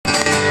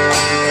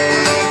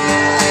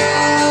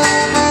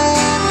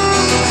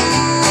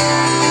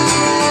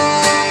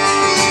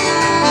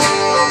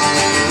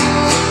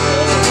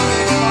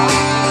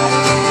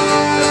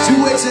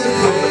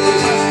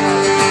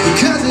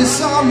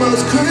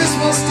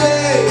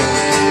Day,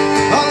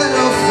 a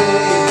little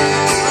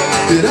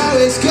fade. It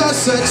always goes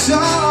such a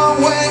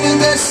long way, and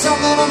there's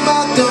something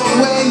about the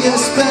way you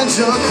spend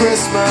your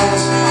Christmas.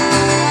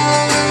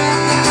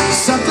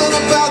 Something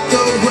about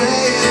the way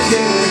you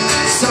care,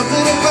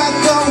 something about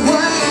the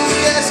way you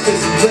guess,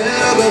 'cause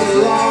better goes a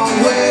long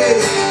way,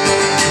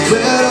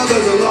 better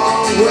goes a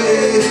long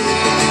way,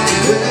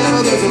 better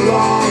goes a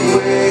long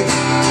way,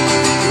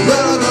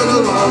 better goes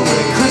a long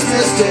way.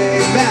 Christmas Day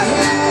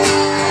matters.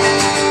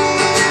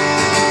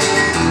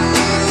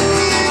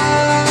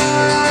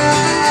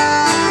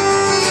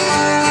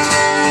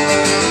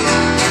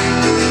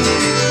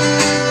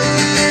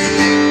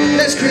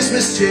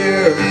 Christmas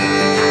cheer,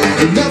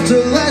 enough to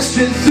last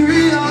you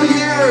 3 long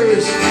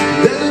years.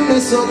 Then the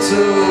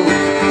mistletoe,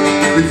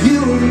 for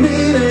you and me,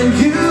 and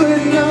you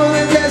and know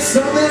that there's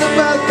something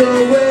about the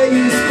way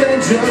you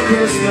spend your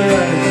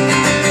Christmas.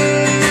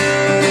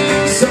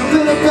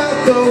 Something about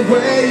the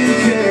way you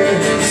care,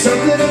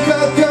 something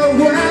about the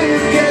way you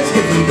guess.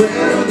 But the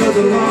better goes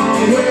a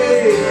long way,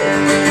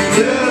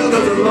 better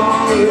goes a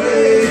long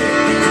way,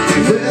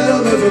 better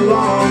goes a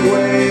long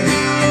way,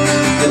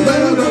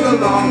 better goes a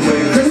long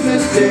way.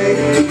 Christmas Day,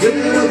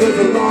 better goes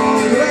a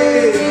long way,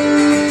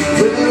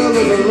 better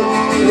goes a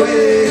long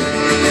way,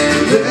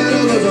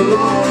 better goes a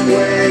long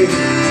way,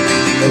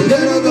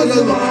 better goes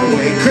a long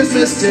way.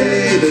 Christmas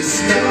Day, the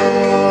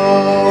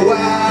snow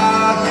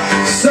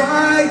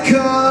outside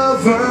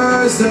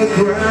covers the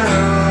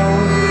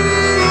ground,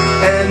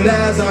 and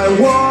as I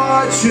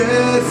watch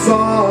it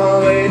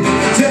falling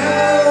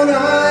down,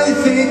 I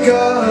think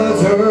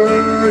of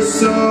her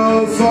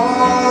so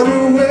far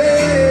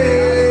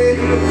away,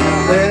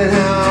 and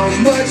how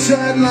much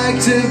I'd like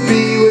to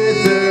be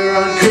with her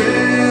on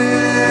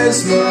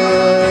Christmas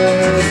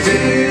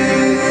Day,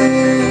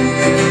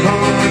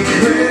 on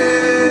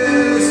Christmas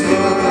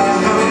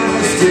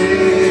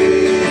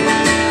Day,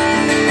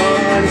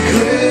 on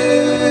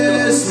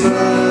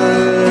Christmas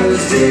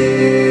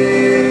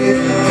Day,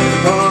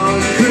 on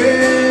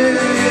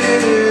Christmas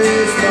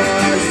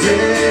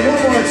Day.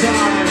 One more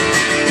time.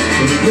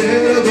 The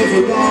little goes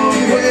a long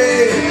way,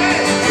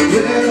 the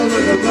little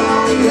goes a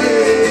long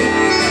way,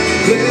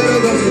 little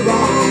goes a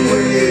long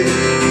way,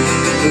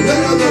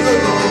 little goes a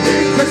long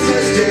way.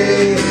 Christmas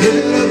Day,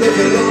 little